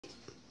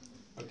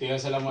Okay,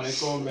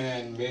 Assalamualaikum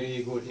and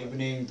very good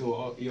evening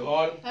to you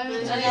all.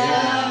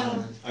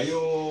 Are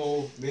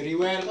you very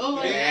well?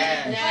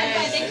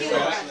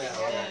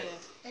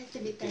 Thank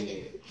you.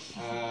 Okay.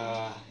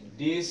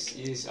 This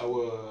is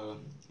our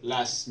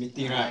last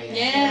meeting, right?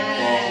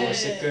 For our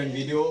second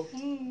video,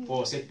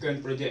 for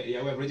second project,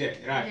 DIY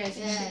project, right? Yes.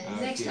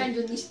 Next time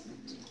you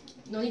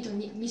no need to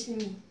miss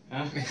me.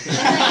 Huh?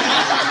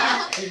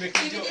 If you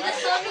didn't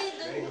saw me,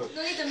 no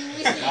need to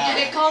miss me. You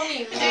can call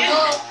me.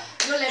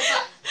 Go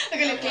lepak.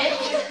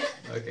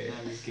 Okay.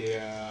 Okay.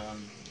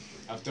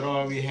 After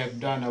all, we have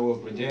done our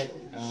project.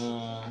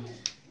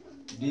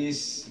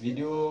 This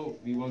video,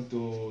 we want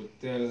to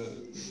tell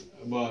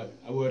about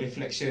our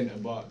reflection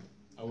about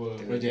our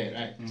project,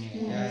 right?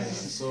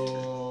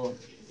 So,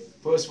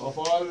 first of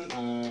all,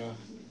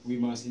 we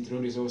must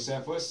introduce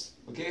ourselves first.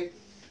 Okay.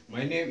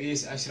 My name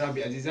is Ashraf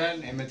bin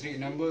Azizan and metric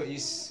number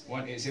is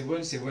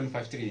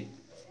 187753.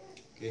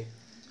 Okay.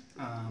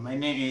 My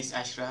name is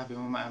Ashraf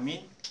bin Muhammad Amin.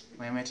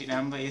 My metric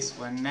number is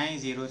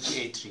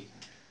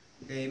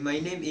 190283. Okay,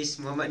 my name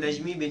is Muhammad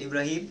Najmi bin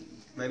Ibrahim.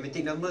 My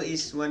metric number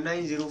is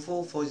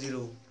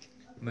 190440.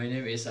 My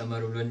name is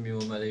Amarulun bin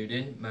Muhammad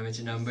Ayudin. My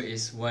metric number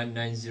is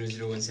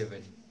 190017.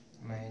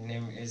 My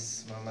name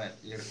is Muhammad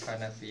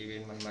Irfan Afi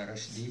bin Muhammad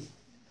Rashdi.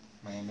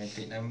 My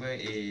metric number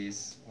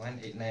is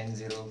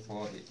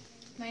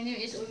 189048. My name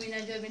is Umi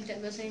Najwa bin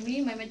Abdul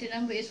Saimi. My metric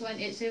number is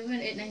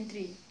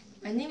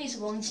 187893. My name is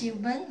Wong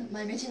Chiban.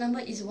 My metric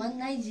number is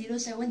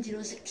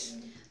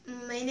 190706.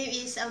 My name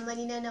is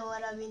Amanina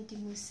Nawara binti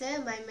Musa.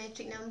 My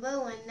metric number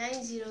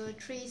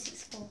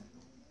 190364.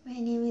 My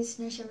name is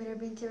Nasha Mira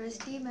binti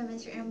Rasdi. My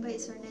metric number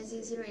is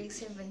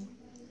 190087.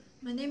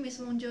 My name is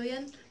Wong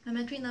Joyan. My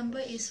metric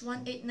number is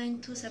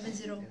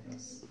 189270.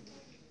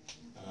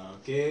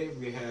 Okay,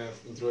 we have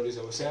introduced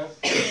ourselves.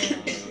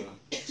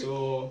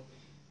 So,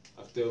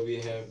 after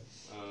we have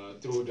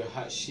through the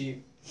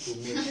hardship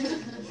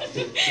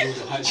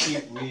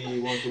we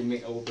want to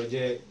make our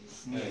project.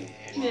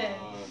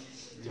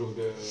 Through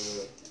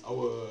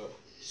our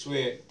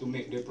sweat to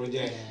make the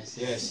project.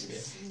 Yes.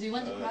 Do you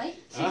want to cry?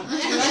 Huh?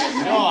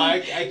 No,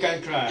 I can't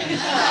cry.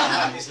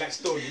 It's like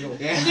stone, you know.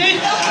 Okay.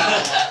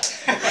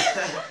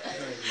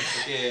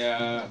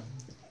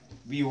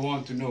 We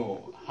want to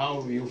know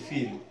how you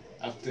feel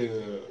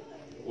after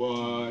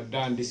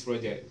done this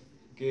project.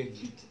 Okay.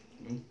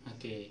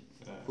 Okay.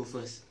 Who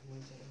first?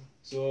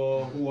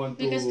 So who want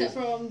to? We can start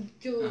from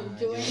Joanne.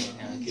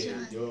 Okay,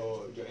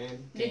 Joanne.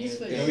 Ladies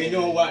first. Can we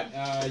know what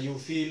you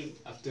feel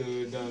after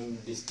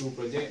done these two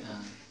projects?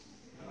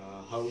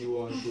 How you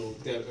want to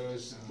tell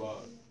us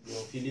about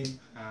your feeling?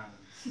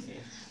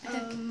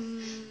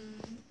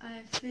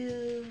 I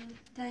feel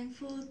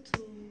thankful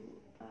to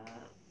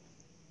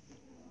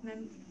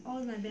all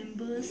my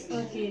members.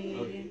 Okay.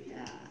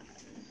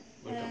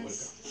 Welcome.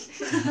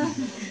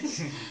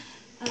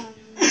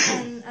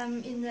 And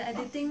I'm in the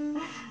editing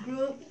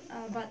group,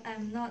 but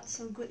I'm not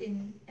so good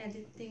in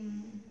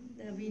editing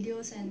the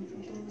videos and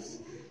photos.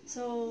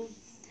 So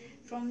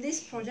from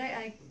this project,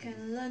 I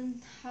can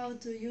learn how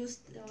to use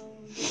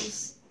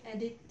those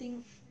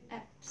editing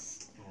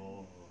apps.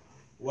 Oh.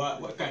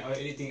 What kind of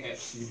editing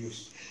apps you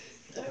use?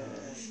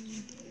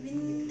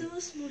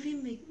 Windows Movie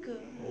Maker.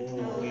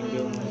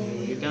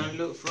 You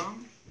download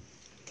from?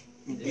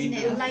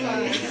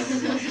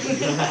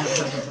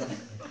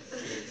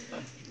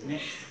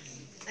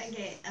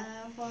 Okay,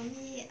 for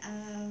me,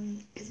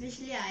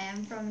 especially I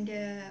am from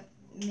the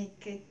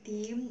maker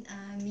team.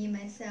 Me,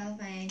 myself,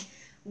 and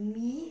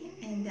Umi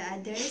and the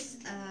others.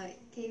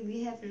 Okay,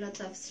 we have a lot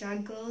of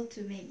struggle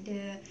to make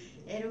the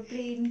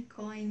aeroplane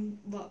coin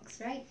box,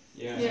 right?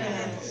 Yeah.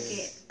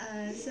 Okay.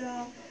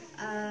 So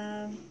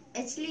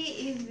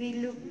actually, if we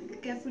look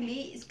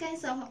carefully, it's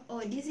kind of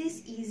this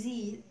is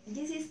easy.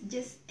 This is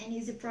just an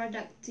easy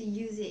product to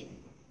use it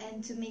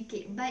and to make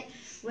it. But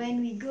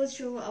when we go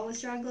through our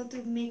struggle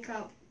to make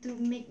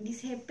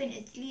this happen,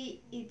 actually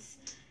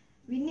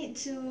we need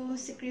to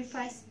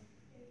sacrifice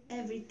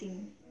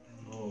everything.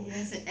 Oh.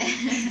 Yes.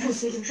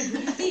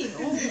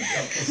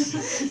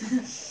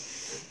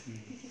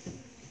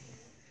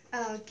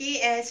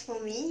 Okay, as for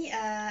me,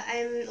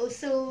 I'm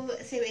also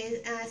same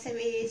as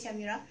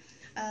Shamira.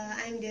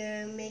 I'm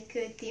the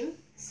maker team.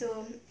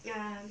 So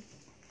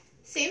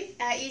same.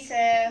 It's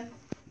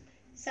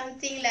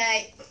something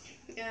like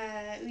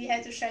we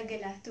have to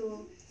struggle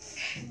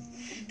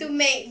to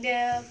make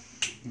the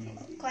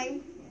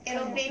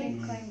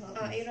aeroplane coin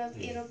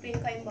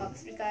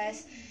box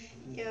because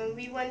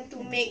we want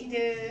to make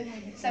the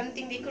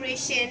something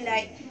decoration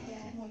like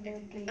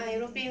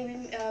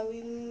aeroplane.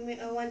 We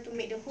want to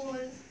make the hole.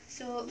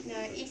 So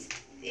it's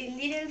a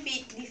little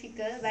bit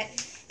difficult, but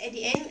at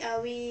the end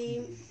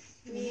we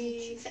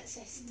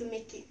success to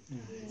make it.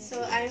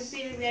 So I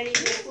feel very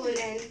grateful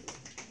and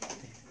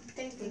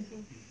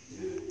thankful.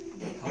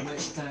 How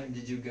much time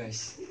did you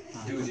guys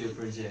do the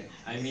project?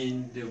 I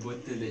mean, the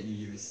bottle that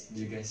you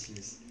guys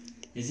use.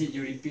 Is it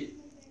you repeat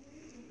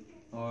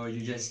or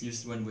you just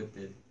use one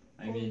bottle?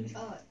 I mean,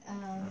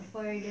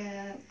 for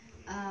the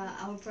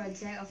our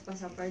project, of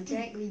course, our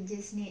project, we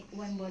just need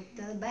one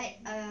bottle. But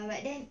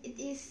then it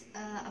is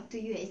up to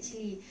you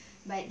actually.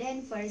 But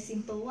then for a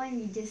simple one,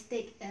 we just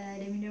take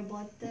the mineral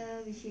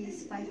bottle, which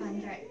is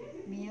 500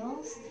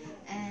 mils,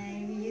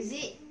 and we use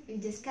it. We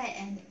just cut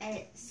and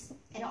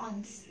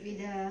add-ons with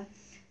the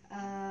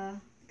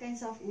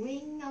kinds of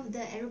wing of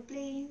the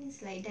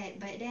aeroplanes like that.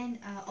 But then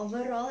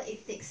overall,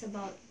 it takes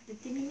about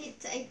 30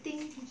 minutes, I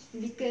think,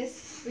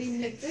 because we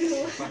need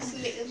to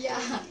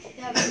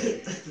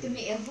to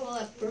make a hole,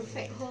 a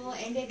perfect hole,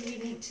 and then we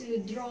need to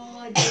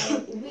draw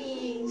the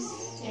wings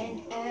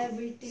and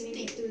everything. We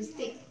need to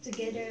stick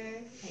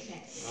together like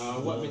that.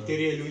 What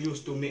material you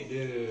use to make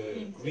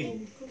the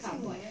wing?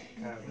 Cardboard.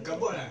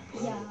 Cardboard lah.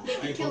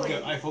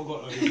 Yeah. I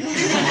forgot already.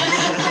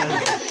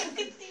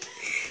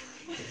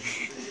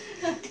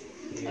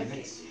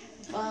 Okay.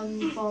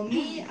 For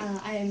me,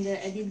 I am the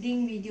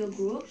editing video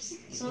groups.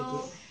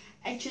 So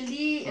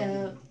actually,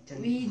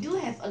 we do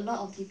have a lot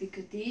of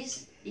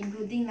difficulties,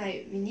 including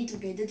like we need to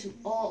gather to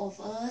all of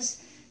us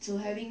to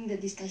having the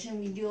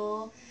discussion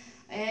video,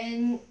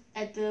 and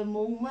at the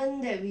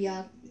moment that we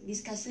are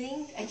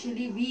discussing,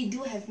 actually we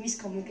do have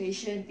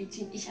miscommunication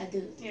between each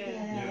other.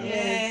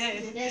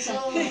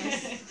 So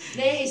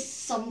there is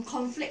some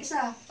conflicts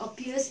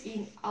appears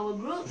in our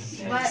group,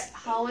 but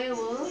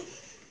however,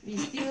 we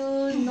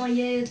still not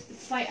yet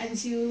fight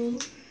until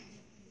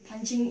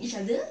punching each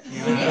other.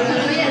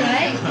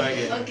 Right?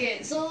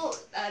 Okay, so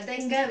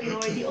thank God we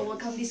already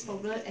overcome this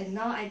problem, and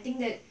now I think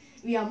that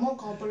we are more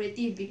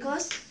cooperative,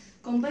 because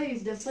compared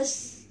with the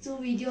first two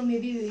video,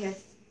 maybe we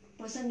have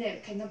person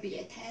that cannot be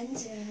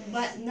attend.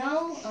 But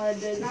now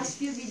the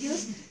last few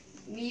videos,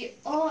 we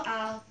all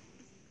are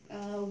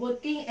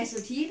working as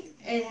a team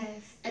and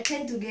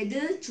attend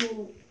together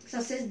to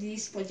success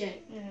this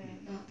project.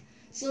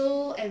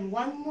 So, and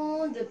one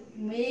more, the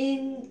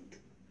main,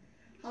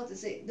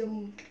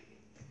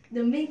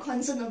 the main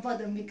concern about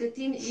the maker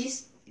team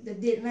is the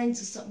deadline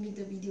to submit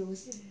the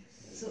videos.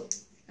 So,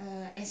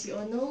 as you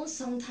all know,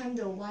 sometimes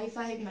the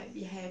Wi-Fi might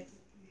have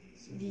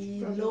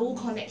the low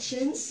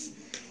connections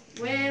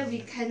where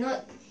we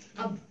cannot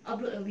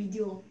upload a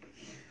video.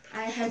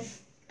 I have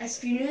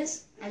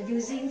experience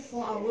using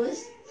 4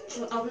 hours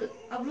to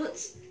upload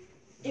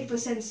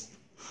 8%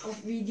 of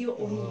video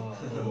only.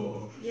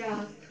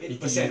 Yeah.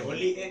 8%,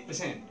 only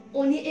 8%.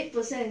 Only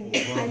 8%.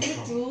 I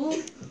need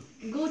to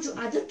go to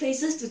other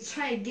places to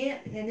try again,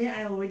 and then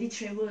I already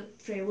travel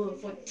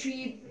for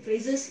 3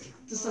 places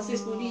to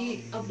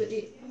successfully upload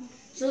it.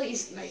 So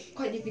it's like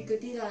quite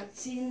difficulty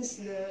since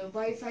the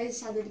Wi-Fi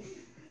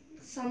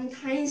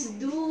sometimes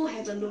do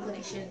have a low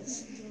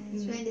connections.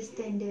 So I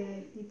understand the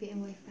VPN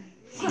Wi-Fi.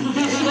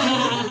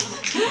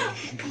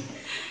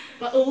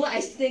 But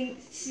still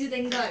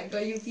thank God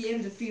got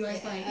UPM, the free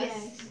Wi-Fi.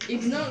 Yes.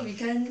 If not, we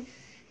can't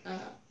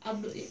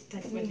upload it.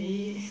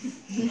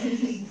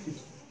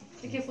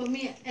 Okay, for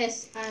me,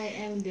 as I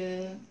am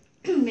the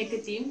maker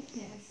team,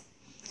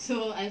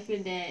 so I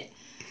feel that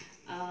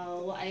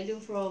what I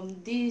learn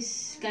from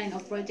this kind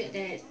of project,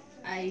 that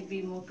I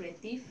be more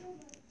creative,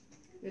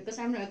 because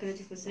I'm not a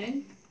creative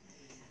person.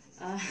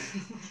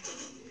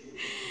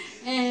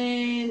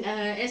 And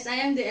as I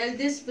am the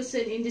eldest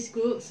person in this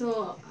group,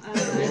 so I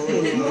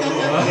feel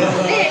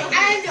hey,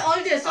 I'm the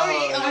oldest.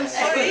 Sorry, I'm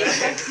sorry.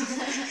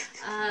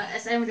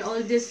 As I'm the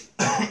oldest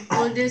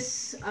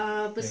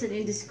person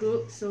in this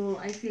group, so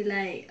I feel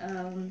like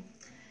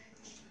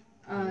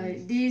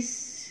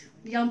these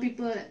young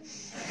people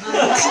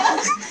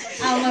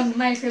are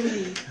my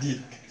family.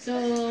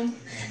 So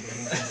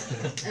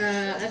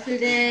I feel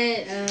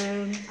that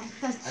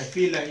I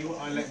feel like you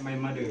are like my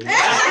mother.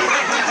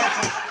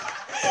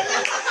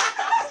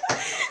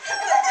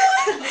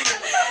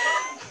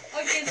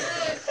 Okay, so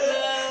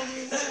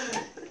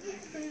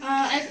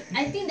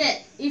I think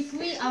that if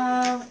we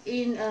are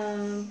in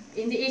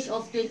the age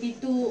of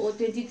 22 or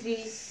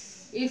 23,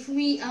 if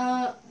we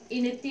are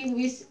in a team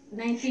with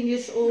 19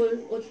 years old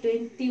or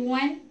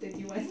 21,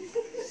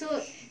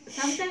 so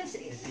sometimes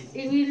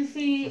it will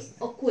feel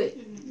awkward.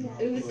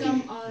 It will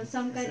become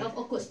some kind of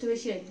awkward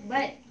situation.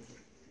 But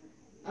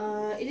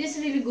it is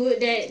really good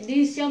that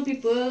these young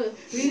people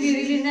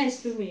really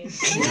nice to me.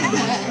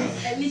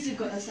 At least you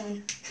got a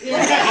son.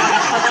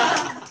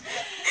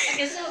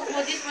 Okay, so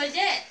for this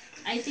project,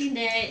 I think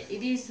that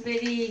it is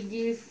really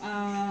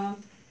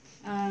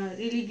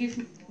really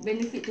give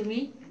benefit to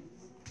me,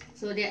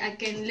 so that I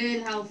can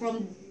learn how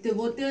from the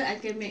bottle I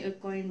can make a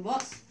coin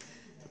box.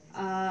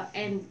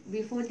 And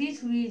before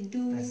this we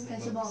do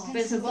pencil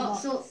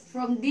box. So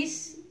from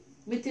this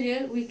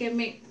material we can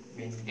make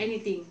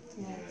anything.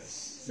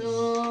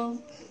 So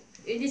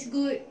it is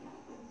good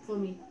for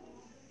me.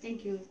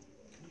 Thank you.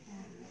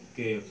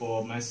 Okay,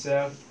 for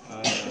myself,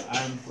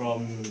 I'm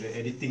from the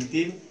editing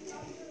team,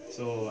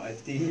 so I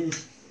think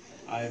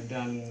I've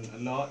done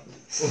a lot.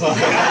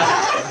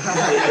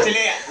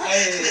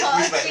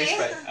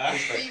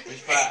 Actually,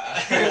 which part?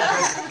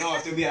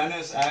 No, to be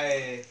honest,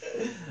 I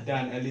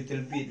done a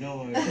little bit,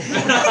 no. But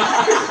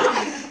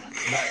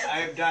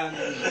I've done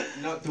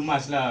not too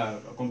much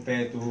lah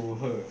compared to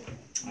her.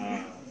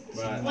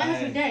 But What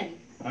have you done?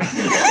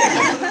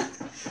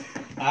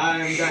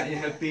 I'm done in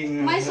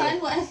helping. My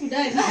son, what have you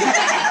done?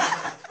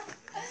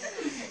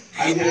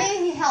 Anyway,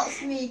 he helps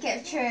me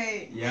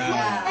capture. Yeah.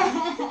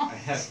 I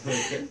help her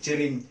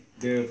capturing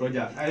the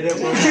product. The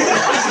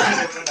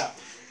product.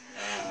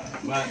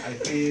 But I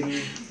feel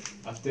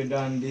after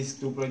done these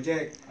two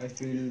projects, I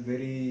feel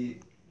very.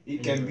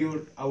 It can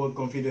build our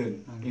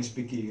confidence in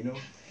speaking. You know.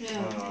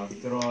 Yeah.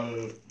 After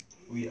all,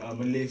 we are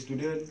Malay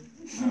student.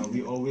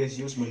 We always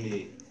use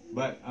Malay.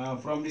 But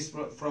from this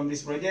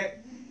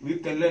project, we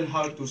can learn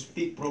how to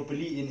speak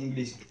properly in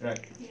English,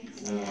 right?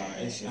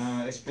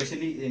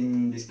 Especially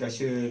in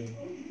discussion,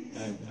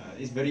 and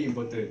it's very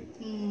important.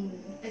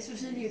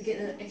 Especially you get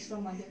an extra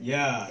mother.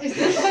 Yeah,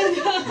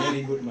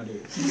 very good mother.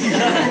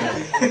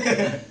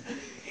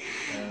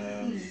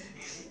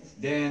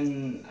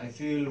 Then I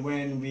feel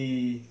when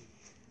we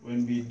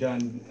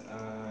done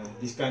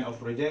this kind of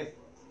project,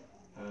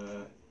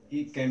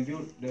 it can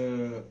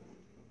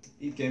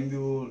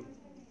build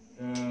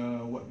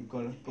what we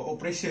call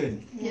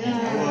cooperation.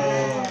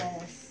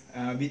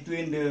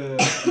 Between the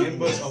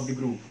members of the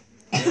group.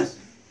 Yes.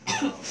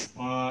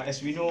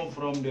 As we know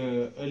from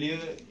the earlier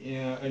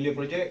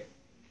project,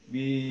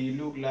 we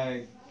look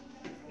like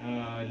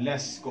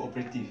less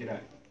cooperative,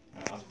 right?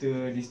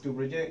 After these two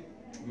projects,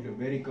 we look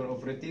very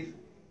cooperative,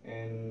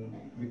 and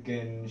we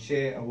can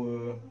share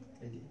our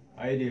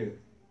idea.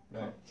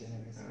 Right?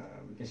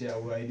 We can share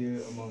our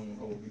idea among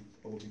our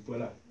people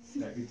lah,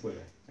 like people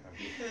lah.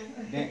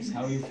 Next,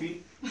 how you feel?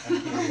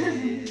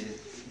 Okay,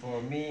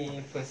 for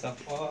me, first of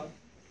all,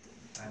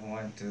 I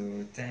want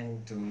to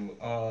thank to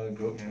all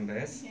group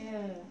members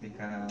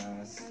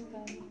because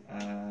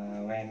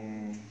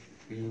when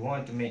we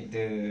want to make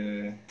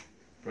the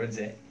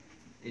project,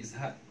 it's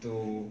hard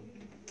to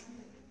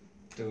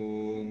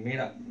meet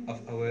up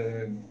of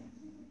our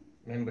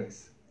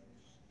members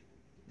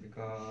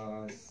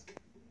because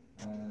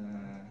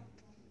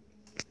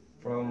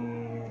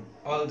from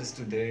all the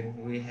students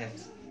we have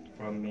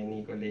from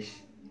many college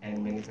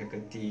and many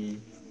faculty,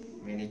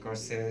 many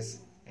courses,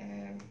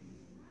 and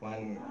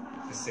one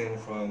person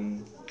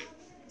from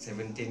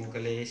 17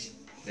 college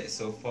that's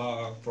so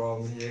far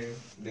from here,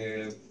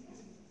 the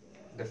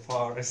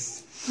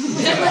forest. The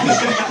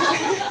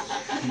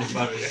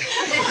forest.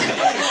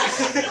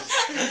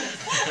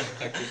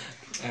 Okay.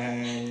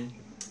 And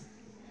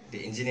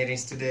the engineering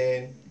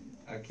student.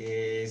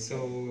 Okay,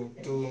 so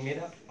to meet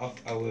up of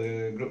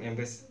our group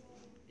members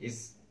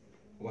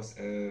was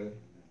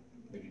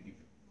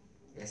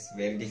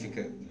very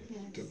difficult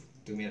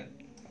to meet up.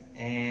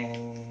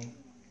 And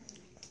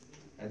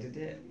other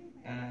than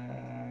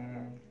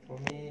that, for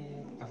me,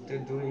 after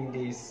doing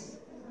this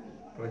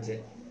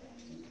project,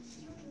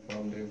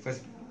 from the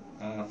first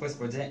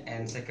project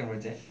and second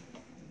project,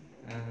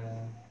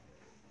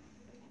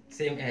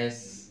 same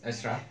as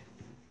Ashraf,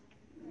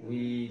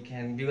 we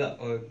can build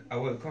up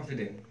our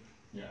confidence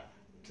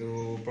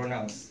to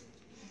pronounce,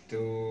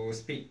 to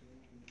speak,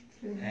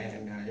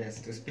 and yes,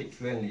 to speak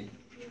fluently.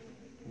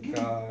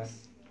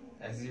 Because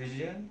as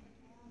usual,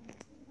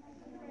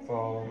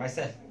 for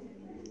myself,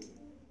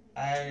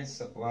 I'm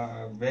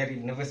a very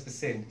nervous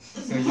person.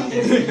 So you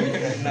can see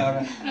right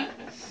now,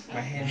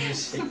 my hand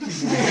is shaking.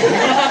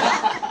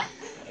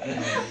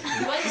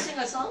 You want to sing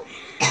a song?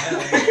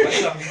 What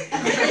song?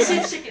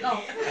 Shake it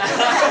off.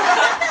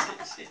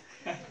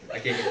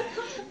 Okay.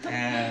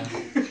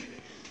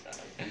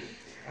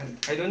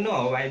 I don't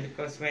know why,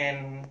 because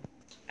when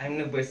I'm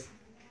nervous,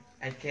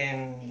 I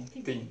can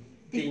think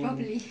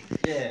properly.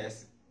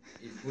 Yes,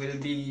 it will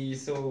be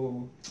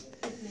so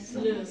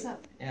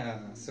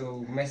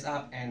so messed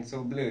up and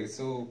so blur.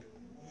 So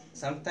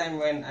sometimes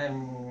when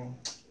I'm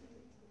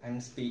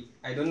speak,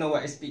 I don't know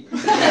what I speak.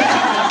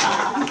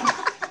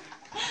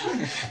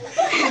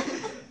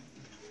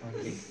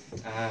 Okay.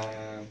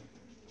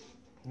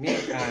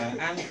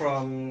 I'm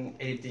from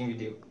editing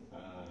video.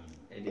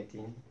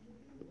 Editing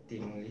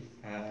team only.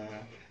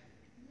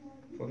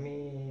 For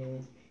me,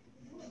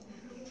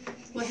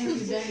 What have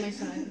you done, my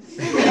son?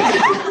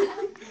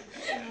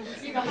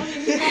 You got how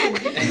many times?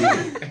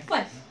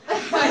 Five.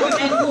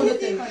 And all the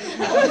time.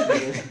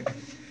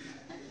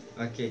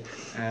 okay.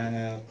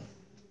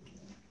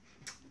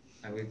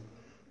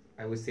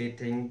 I would say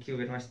thank you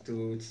very much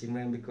to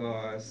Chiman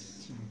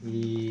because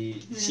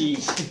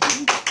because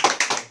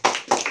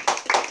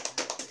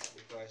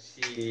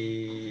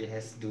she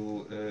has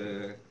do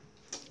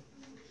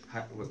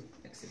hard work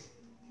actually.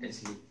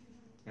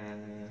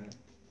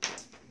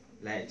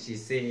 Like she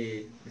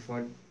say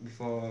before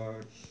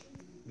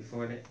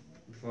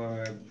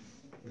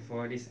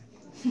this.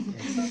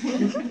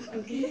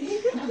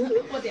 Okay.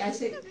 What did I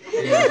say?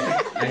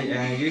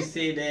 You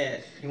say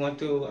that you want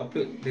to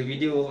upload the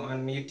video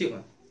on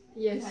YouTube.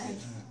 Yes.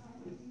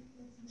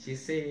 She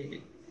say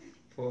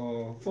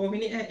for 4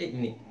 minutes 8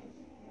 minutes.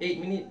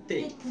 8 minutes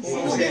take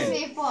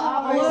 4%. 4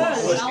 hours.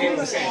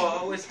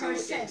 4 hours to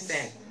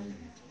 8%.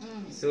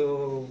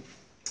 So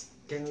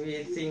can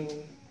we think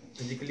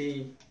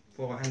basically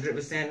for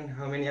 100%,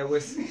 how many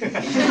hours?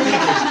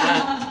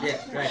 Yeah,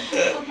 right.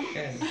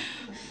 Kan?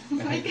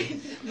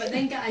 But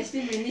then kan I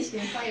still manage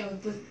to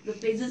find the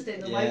places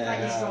that the Wi-Fi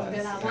is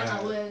stronger lah. 1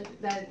 hour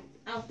done.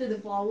 After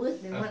the 4 hours,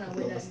 then 1 hour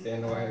done.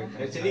 Stand why?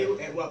 Actually,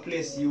 at what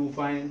place you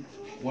find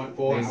one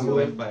for There's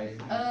hour? Wi-Fi.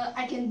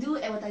 I can do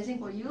advertising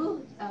for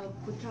you.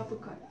 Putra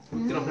Pukot.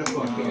 Putra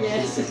Pukot.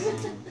 Yes.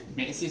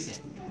 Maxis ya?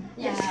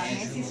 Yeah,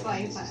 Maxis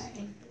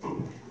Wi-Fi.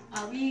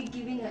 Are we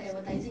giving an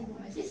advertising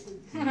for my sis?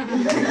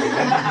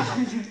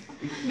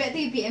 Back to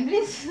UPM,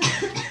 please.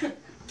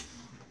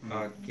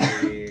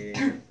 Okay.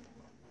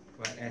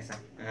 What else?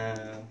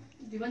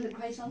 Do you want to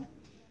cry song?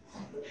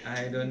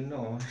 I don't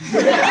know.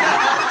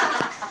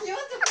 You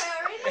want to cry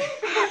already?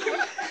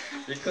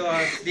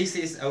 Because this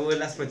is our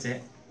last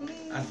project.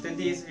 After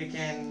this, we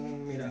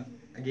can meet up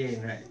again,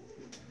 right?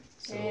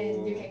 So,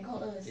 And you can call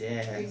us.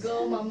 Yes. We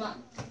go mama.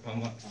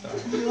 Mama, stop.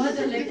 You want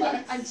to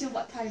lepak until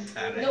what time?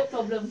 Alright. No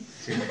problem.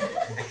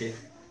 Okay.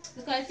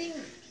 Because I think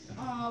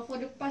for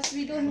the past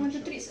we don't want to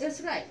treat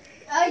us right.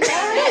 Yeah.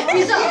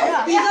 Pizza!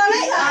 Pizza,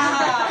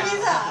 right?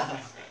 Pizza.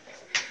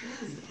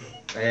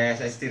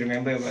 Yes, I still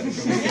remember about the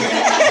community.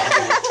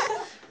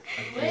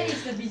 Where is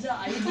the pizza?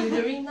 Are you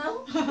delivering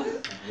now?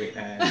 Wait,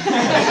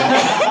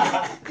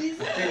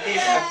 Pizza. After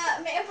this,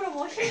 Make a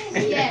promotion.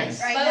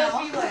 Yes, right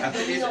now.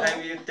 after this, I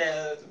will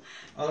tell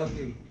all of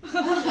you.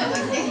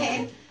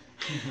 Okay.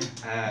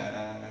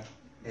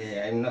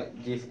 I'm not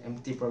give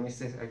empty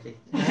promises, okay?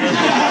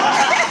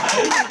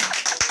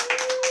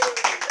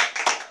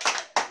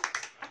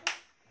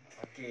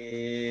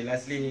 Okay,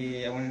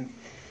 lastly,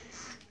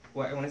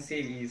 what I want to say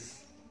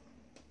is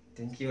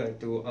thank you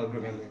to all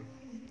group members.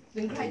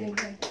 Don't cry, don't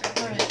cry.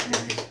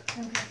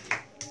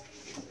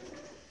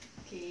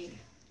 Okay.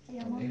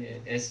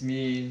 Okay, as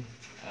me,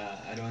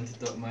 I don't want to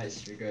talk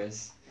much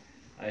because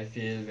I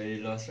feel very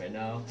lost right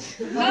now.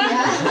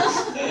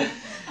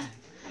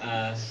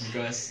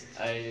 Because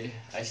I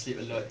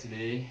sleep a lot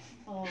today.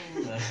 Oh.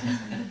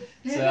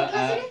 You So have no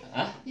class today?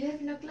 huh? You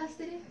have no class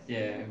today?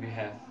 Yeah, we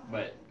have,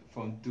 but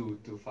from 2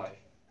 to 5.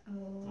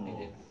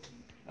 Oh.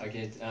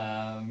 Okay.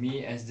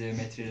 Me as the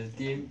material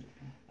team,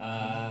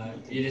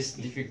 it is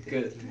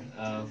difficult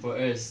for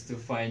us to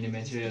find the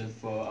material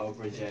for our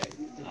project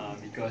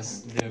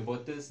because the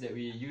bottles that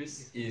we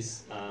use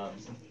is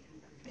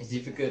it's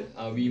difficult.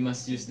 We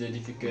must use the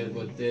difficult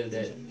bottle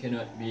that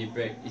cannot be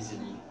break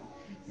easily,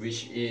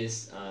 which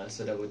is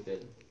soda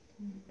bottle.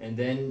 And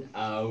then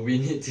we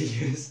need to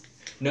use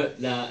not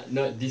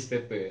this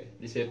paper.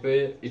 This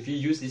paper, if you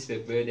use this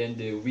paper, then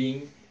the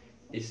wing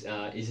is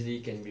easily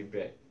can be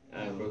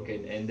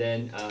broken, and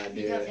then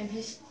Become the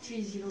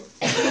MH30.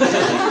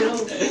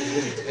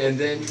 and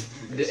then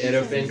the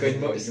aeroplane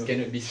coin box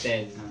cannot be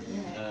stand.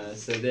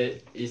 So that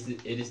is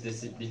it is the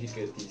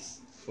difficulties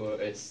for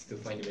us to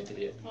find the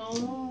material.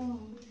 Oh.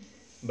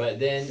 But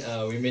then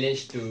we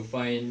managed to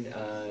find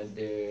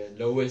the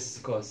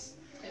lowest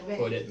cost At where?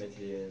 for that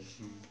material.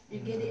 You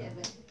get it at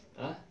where?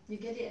 Huh? You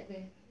get it at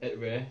where? At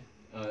where?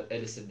 At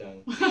the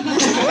Sedang.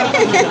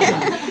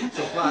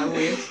 So far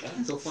away,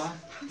 so far.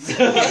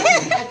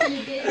 I think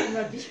you get it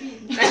from rubbish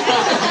bin.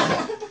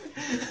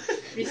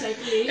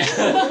 Recycling.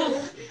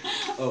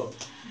 Oh.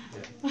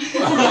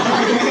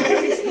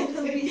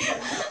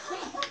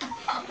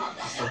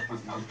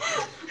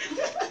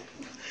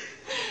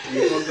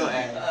 You forgot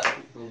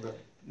Forgot.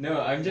 No,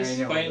 I'm just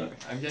I know, fine. but-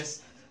 I'm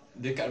just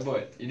the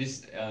cardboard. It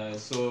is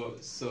so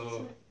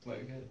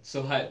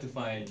hard to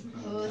find.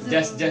 Oh, so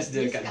Just the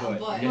this cardboard.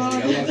 cardboard.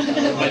 Just the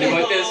cardboard. But the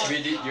bottles we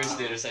did use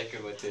the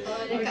recycle bottle.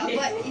 Oh, the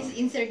cardboard is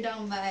insert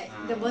down, but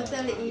the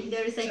bottle in the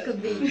recycle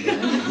bin.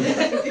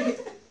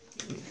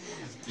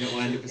 Not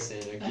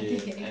 100%.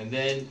 Okay. And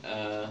then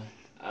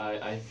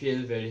I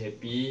feel very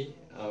happy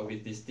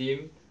with this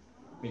team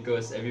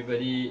because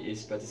everybody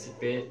is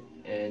participate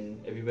and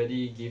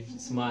everybody give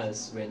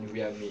smiles when we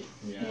are meet.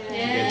 Yeah.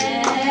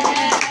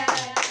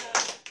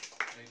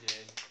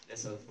 Okay,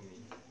 that's all for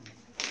me.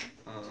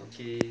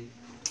 Okay.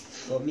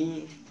 For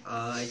me,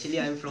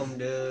 actually I'm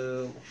from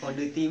the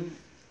founder team.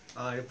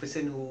 The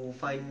person who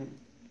find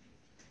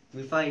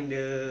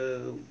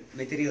the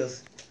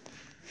materials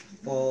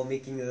for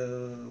making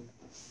a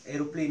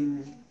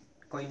aeroplane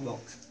coin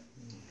box.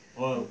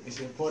 Oh,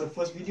 for the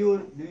first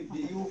video, did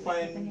you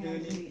find the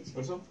link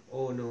also?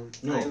 Oh no.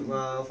 No.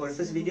 For the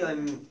first video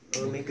I'm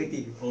a maker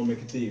team. Oh,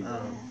 make a team.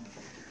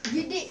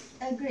 You did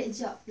a great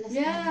job last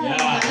Yeah.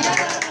 time.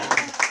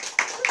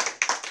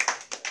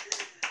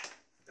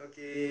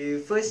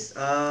 Okay, first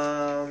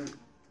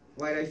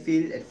what I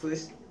feel at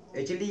first,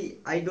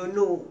 actually I don't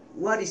know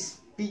what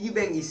is piggy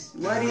bank is.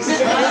 What is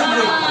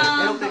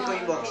aeroplane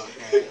coin box?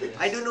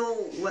 I don't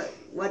know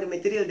what the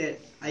material that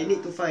I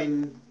need to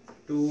find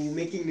to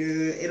making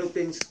the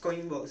aeroplane's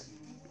coin box.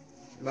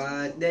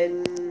 But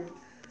then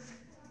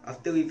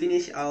after we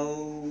finish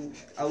our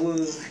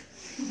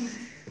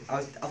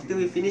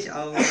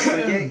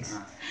project,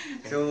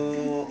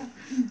 so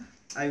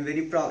I'm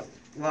very proud.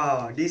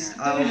 Wow, this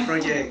our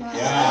project.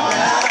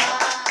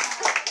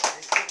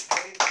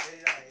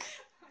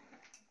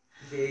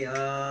 Okay,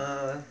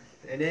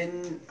 And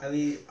then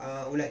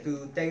would like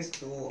to thanks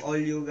to all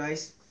you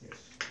guys,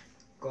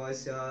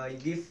 cause you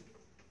give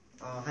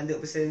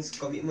 100%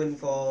 commitment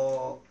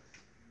for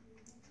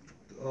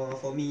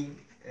me,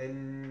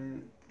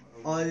 and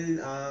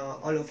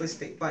all of us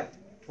take part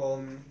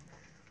for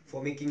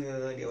making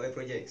DIY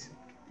projects.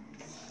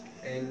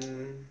 And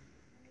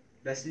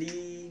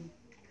lastly,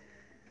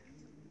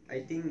 I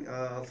think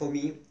for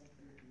me,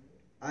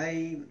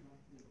 I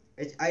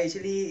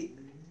actually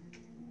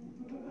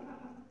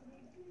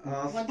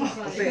Want to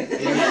cry?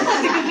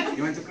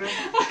 You want to cry?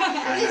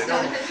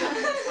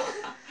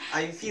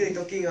 I feel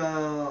talking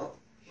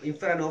in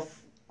front of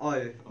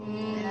all.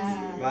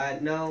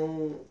 But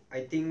now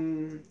I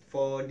think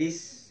for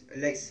this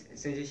LAX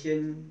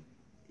sensation,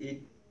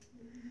 it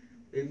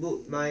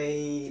boot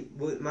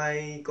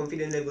my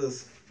confidence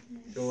levels.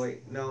 So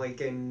now I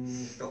can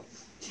talk.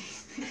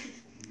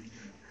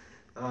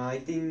 I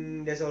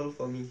think that's all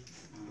for me.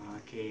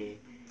 Okay.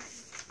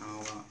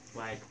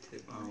 What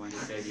I want to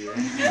tell you.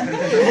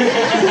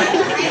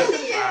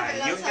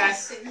 You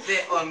guys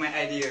take all my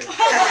ideas.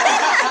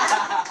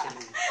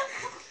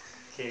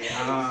 Okay.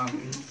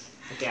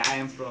 Okay. I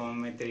am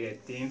from material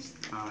teams.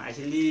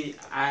 Actually,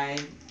 I,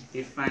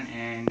 Irfan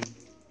and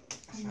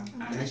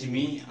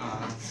Najmi.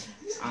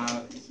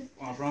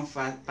 From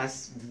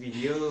past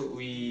video,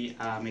 we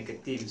make a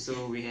team,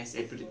 so we has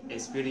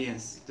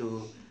experience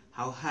to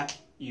how hard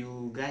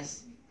you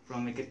guys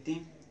from make a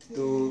team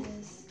to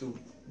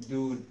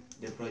do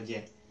the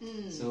project.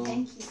 So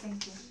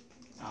Thank you.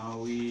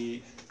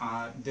 we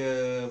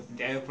the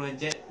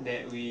project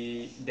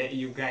that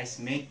you guys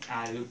make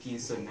are looking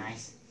so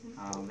nice.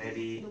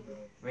 Very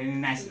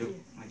nice look.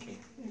 Okay.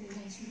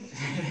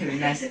 Very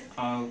nice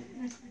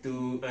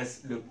to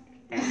us look.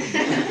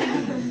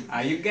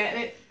 You get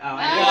it?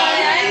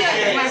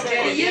 You must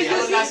get it. You Our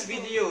use last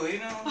video, you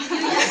know.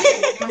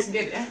 You must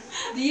get it.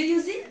 Do you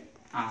use it?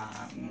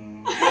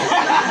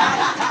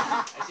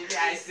 Actually,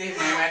 I save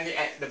my money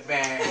at the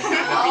bank, the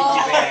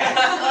piggy bank.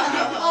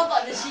 How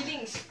about the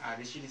shillings?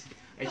 The shillings.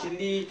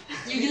 Actually,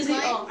 You use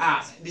it all?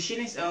 the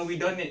shillings we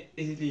donate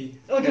easily.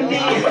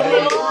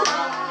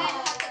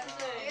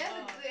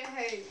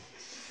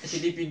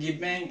 Actually, piggy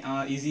bank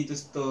easy to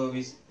store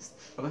with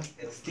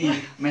steal.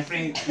 My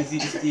friend easy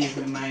to steal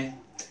my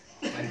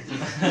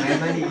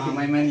money.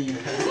 My money.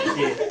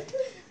 Okay.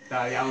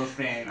 Sorry, our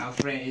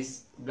friend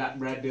is blood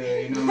brother,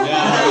 you know.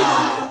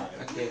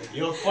 Okay.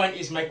 Your coin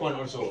is my coin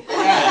also.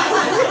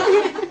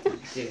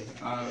 Okay.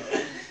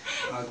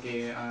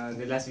 Okay.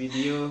 The last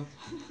video.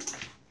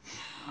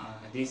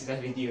 This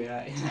last video,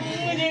 right?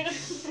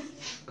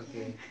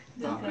 Okay.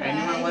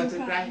 Anyone want to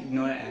cry?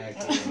 No.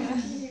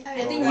 Okay.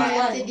 I think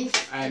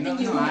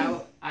you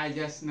want. I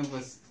just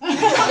nervous.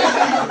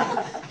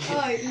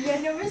 Oh, you're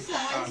nervous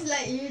now. It's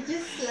like you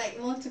just like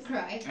want to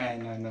cry.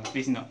 No,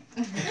 please no.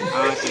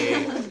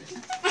 Okay.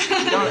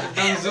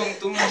 Don't zoom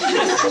too much.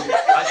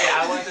 Okay,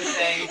 I want to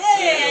thank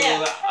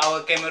to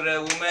our camera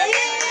woman.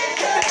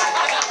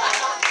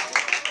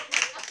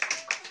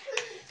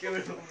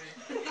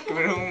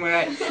 Camera woman,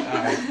 right?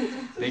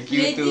 Thank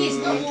you Ladies,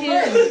 to not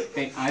woman.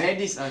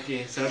 ladies.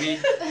 Okay, sorry.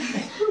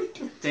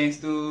 Thanks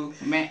to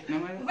Mac,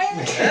 nama dia?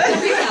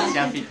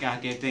 Syafiqah.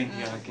 Okay, thank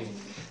you. Okay.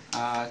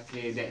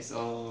 Okay, that's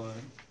all.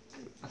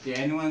 Okay,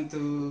 anyone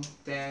to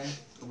tell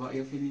about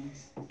your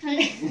feelings?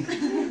 Okay.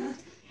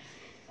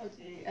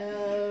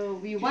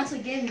 We once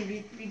again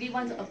really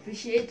want to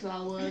appreciate to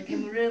our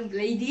camera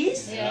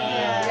ladies.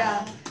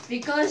 Yeah.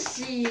 Because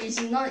she is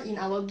not in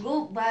our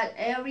group, but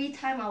every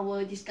time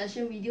our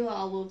discussion video,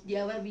 our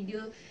DIY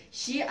video,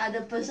 she are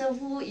the person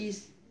who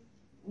is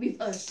with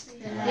us.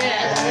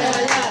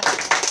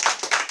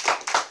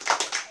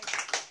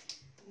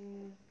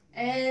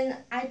 And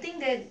I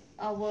think that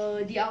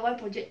our DIY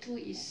project 2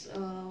 is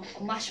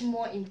much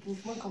more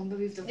improvement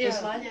compared with the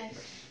first one.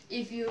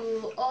 If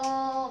you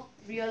all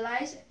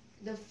realize,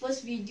 the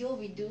first video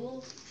we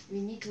do,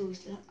 we need to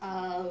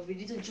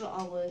draw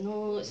our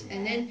notes,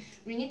 and then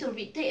we need to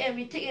retake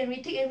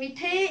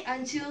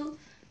until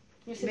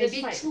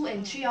maybe 2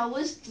 and 3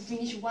 hours to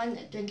finish one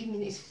 20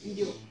 minutes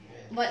video.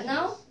 But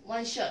now,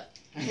 one shot.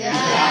 One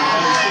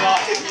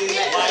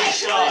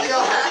shot.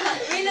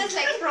 Venus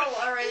like pro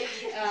already.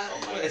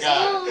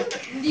 So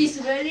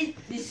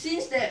this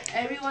seems that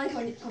everyone's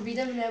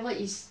confidence level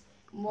is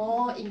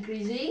more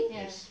increasing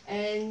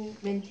and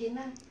maintain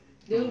lah.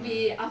 There will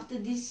be after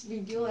this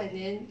video, and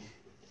then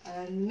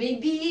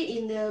maybe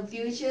in the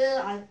future,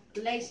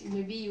 LAX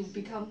maybe you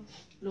become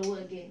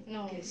lower again.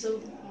 Okay,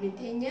 so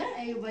maintain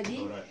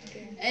everybody.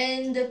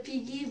 And the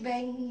piggy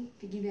bank,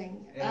 the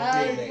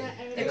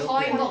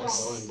coin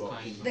box.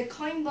 The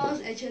coin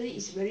box actually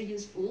is very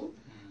useful.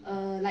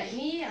 Like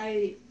me,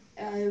 I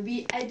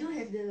do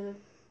have the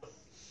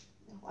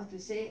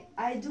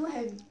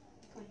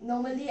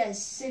normally I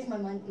save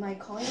my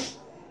coins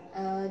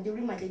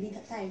during my daily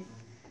time.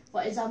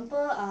 For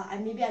example,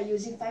 maybe I'm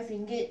using 5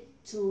 ringgit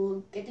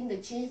to getting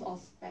the change of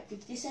like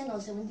 50 cents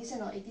or 70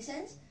 cents or 80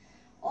 cents.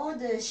 All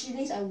the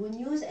shillings I will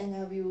use and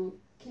I will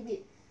keep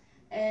it.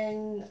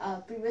 And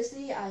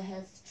previously I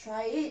have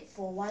tried it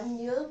for 1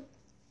 year.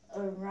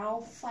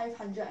 around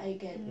 500 I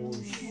get.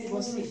 It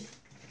was sick.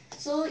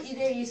 So it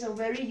is a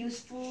very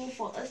useful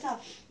for us lah.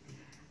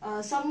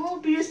 Some more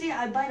previously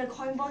I buy the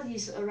coin ball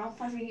is around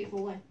 5 ringgit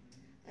for one.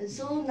 And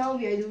so now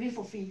we are doing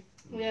for free.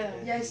 Yeah.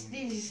 Yes,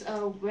 this is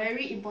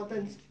very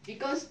important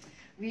because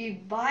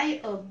we buy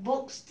a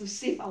box to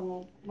save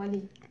our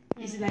money.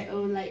 It's like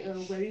a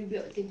very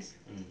weird things.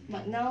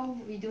 But now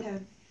we do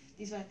have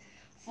this one.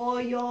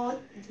 For your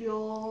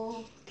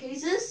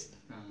cases,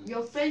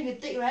 your friend will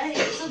take, right?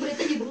 So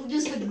better you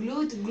use the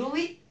glue to glue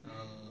it.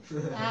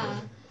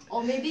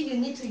 Or maybe you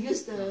need to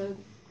use the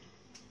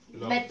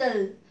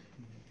metal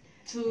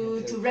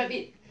to wrap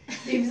it.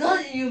 If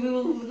not, you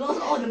will lose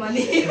all the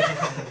money.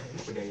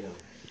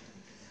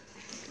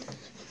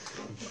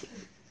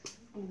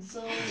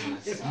 So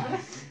that's all.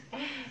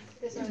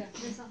 That's all.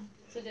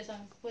 So that's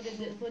all. For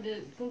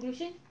the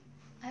conclusion.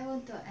 I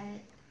want to add.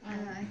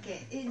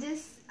 Okay,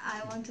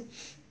 I want to.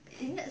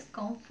 It's not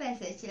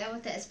confess actually. I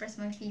want to express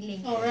my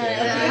feeling. Alright.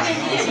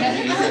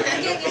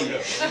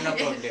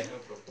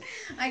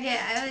 Okay,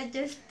 I want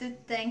just to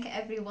thank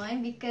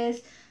everyone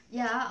because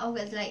I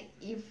was like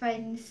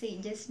Irfan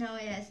said just now.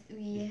 Yes,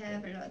 we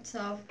have lots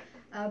of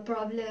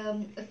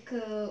problem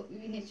occur.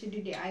 We need to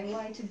do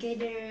DIY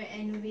together,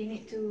 and we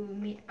need to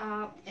meet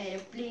up at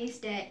a place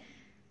that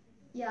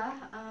we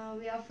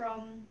are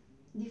from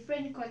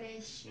different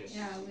college. Yes.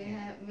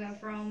 We are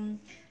from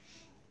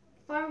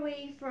far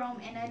away from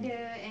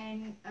another,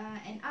 and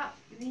up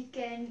we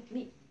can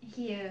meet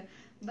here.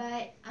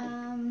 But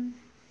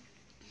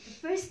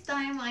first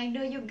time I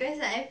know you guys,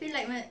 I feel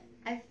like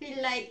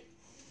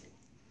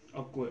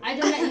Awkward. I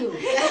don't like you. no,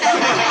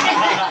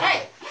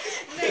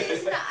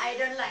 it's not. I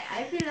don't like.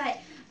 I feel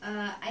like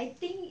I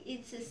think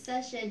it's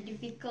such a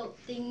difficult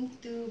thing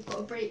to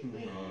cooperate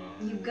with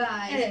you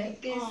guys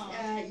because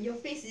your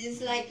face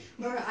is like,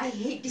 I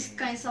hate this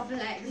kind of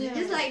like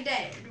just like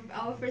that.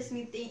 Our first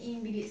meeting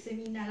in Bilik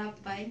Seminar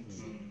 8.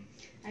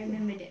 I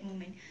remember that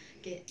moment.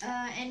 Okay.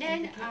 And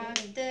then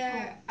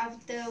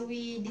after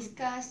we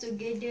discuss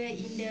together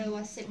in the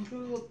WhatsApp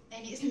group,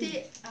 and it's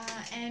still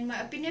and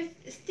my opinion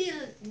still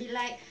be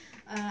like,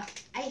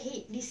 I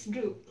hate this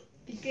group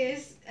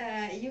because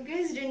you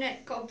guys do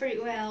not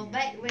cooperate well.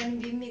 But when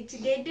we meet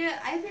together,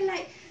 I feel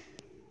like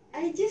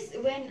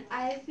when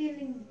I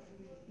feeling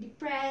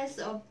depressed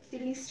or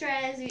feeling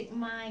stressed with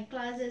my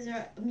classes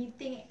or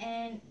meeting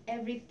and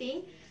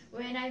everything,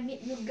 when I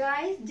meet you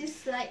guys,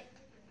 just like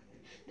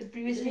the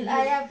previous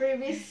video.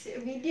 Previous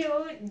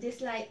video,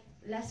 just like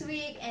last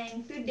week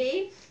and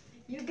today,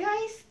 you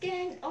guys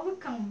can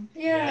overcome.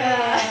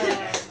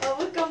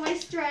 Overcome my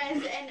stress,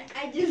 and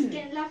I just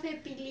can laugh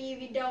happily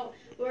without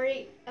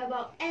worry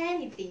about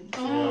anything.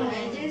 So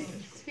I just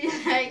feel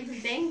like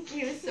thank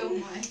you so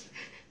much.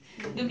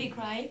 Don't be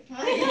cry.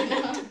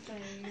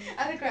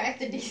 I will cry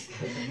after this.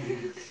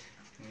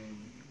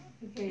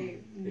 Okay.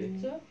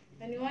 So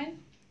anyone?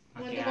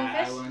 Okay, Want to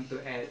confess? I want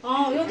to add.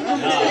 Oh, you want to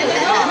confess?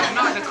 No,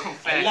 not to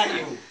confess. I like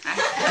you.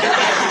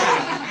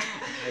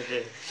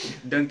 Okay,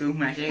 don't too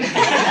much. Okay,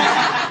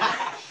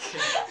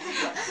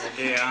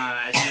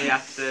 actually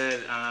after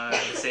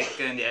the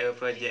second DIY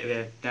project we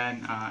have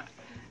done,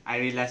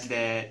 I realized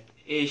that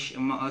age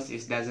among us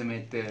doesn't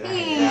matter.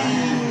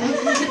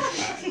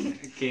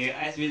 Okay,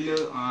 as we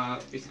look,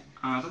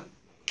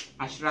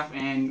 Ashraf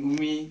and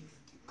Umi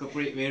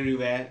cooperate very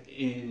well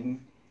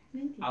in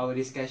our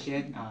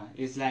discussion.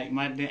 It's like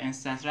mother and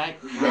sons, right?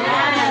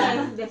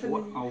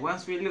 Definitely.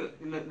 Once we look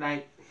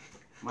like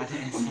mother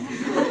and son.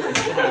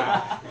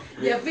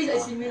 Their face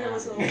are similar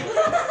also.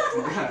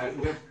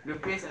 The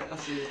face are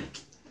also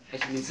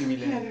actually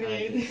similar.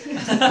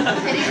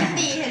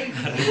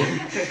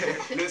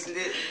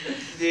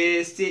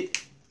 They sit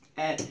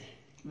at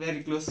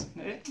very close.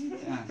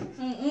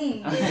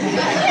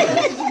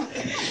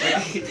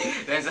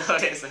 That's all.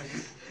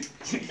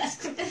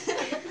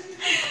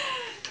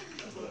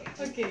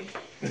 Okay.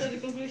 So the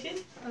conclusion?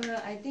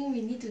 I think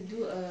we need to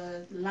do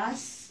a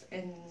last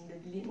and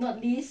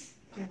not least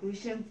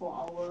conclusion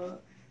for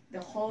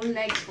the whole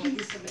LAX for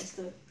this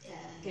semester.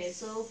 Okay,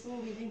 so who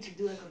willing to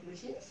do a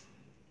conclusion?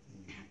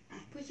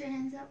 Put your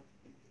hands up.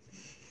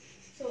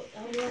 So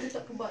we want to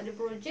talk about the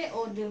project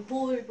or the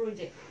whole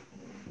project?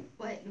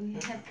 What do we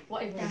have?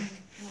 Whatever.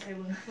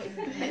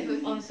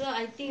 So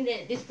I think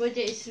that this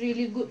project is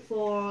really good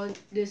for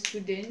the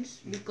students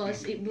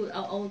because it build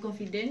up our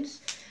confidence.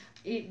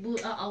 It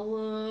build up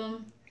our.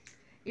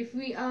 If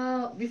we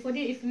are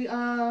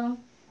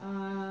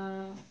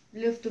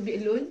love to be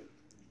alone.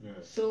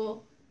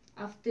 So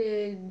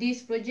after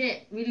this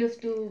project, we love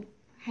to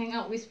hang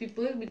out with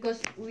people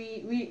because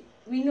we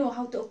know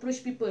how to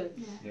approach people.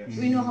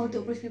 We know how to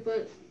approach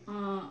people.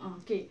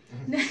 Okay.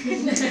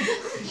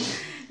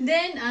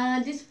 Then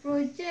this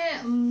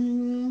project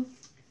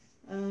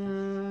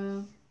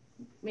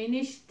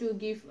managed to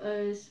give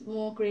us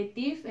more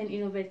creative and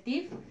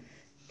innovative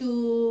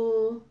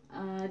to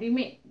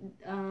remake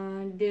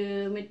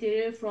the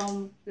material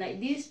from like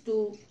this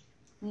to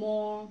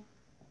more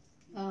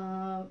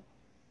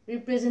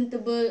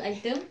representable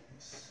item.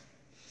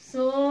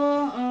 So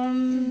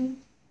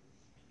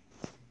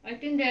I I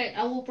think that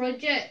our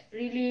project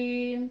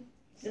really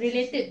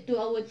related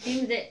to our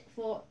team that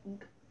for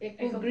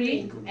eco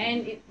green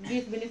and it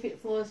give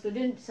benefit for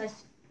students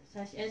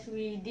such as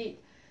we did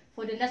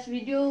for the last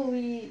video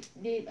we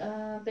did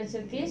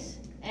pencil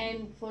case,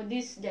 and for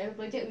this the other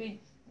project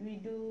we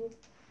do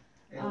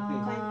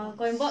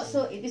coin box,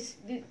 so it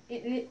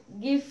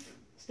give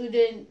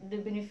student the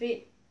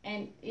benefit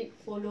and it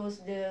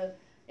follows the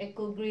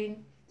eco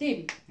green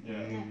theme.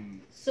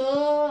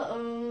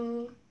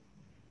 So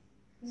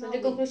so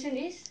the conclusion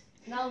is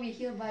now we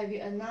hereby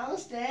we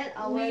announce that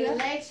our We are-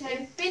 legs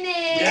have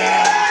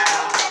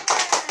finished.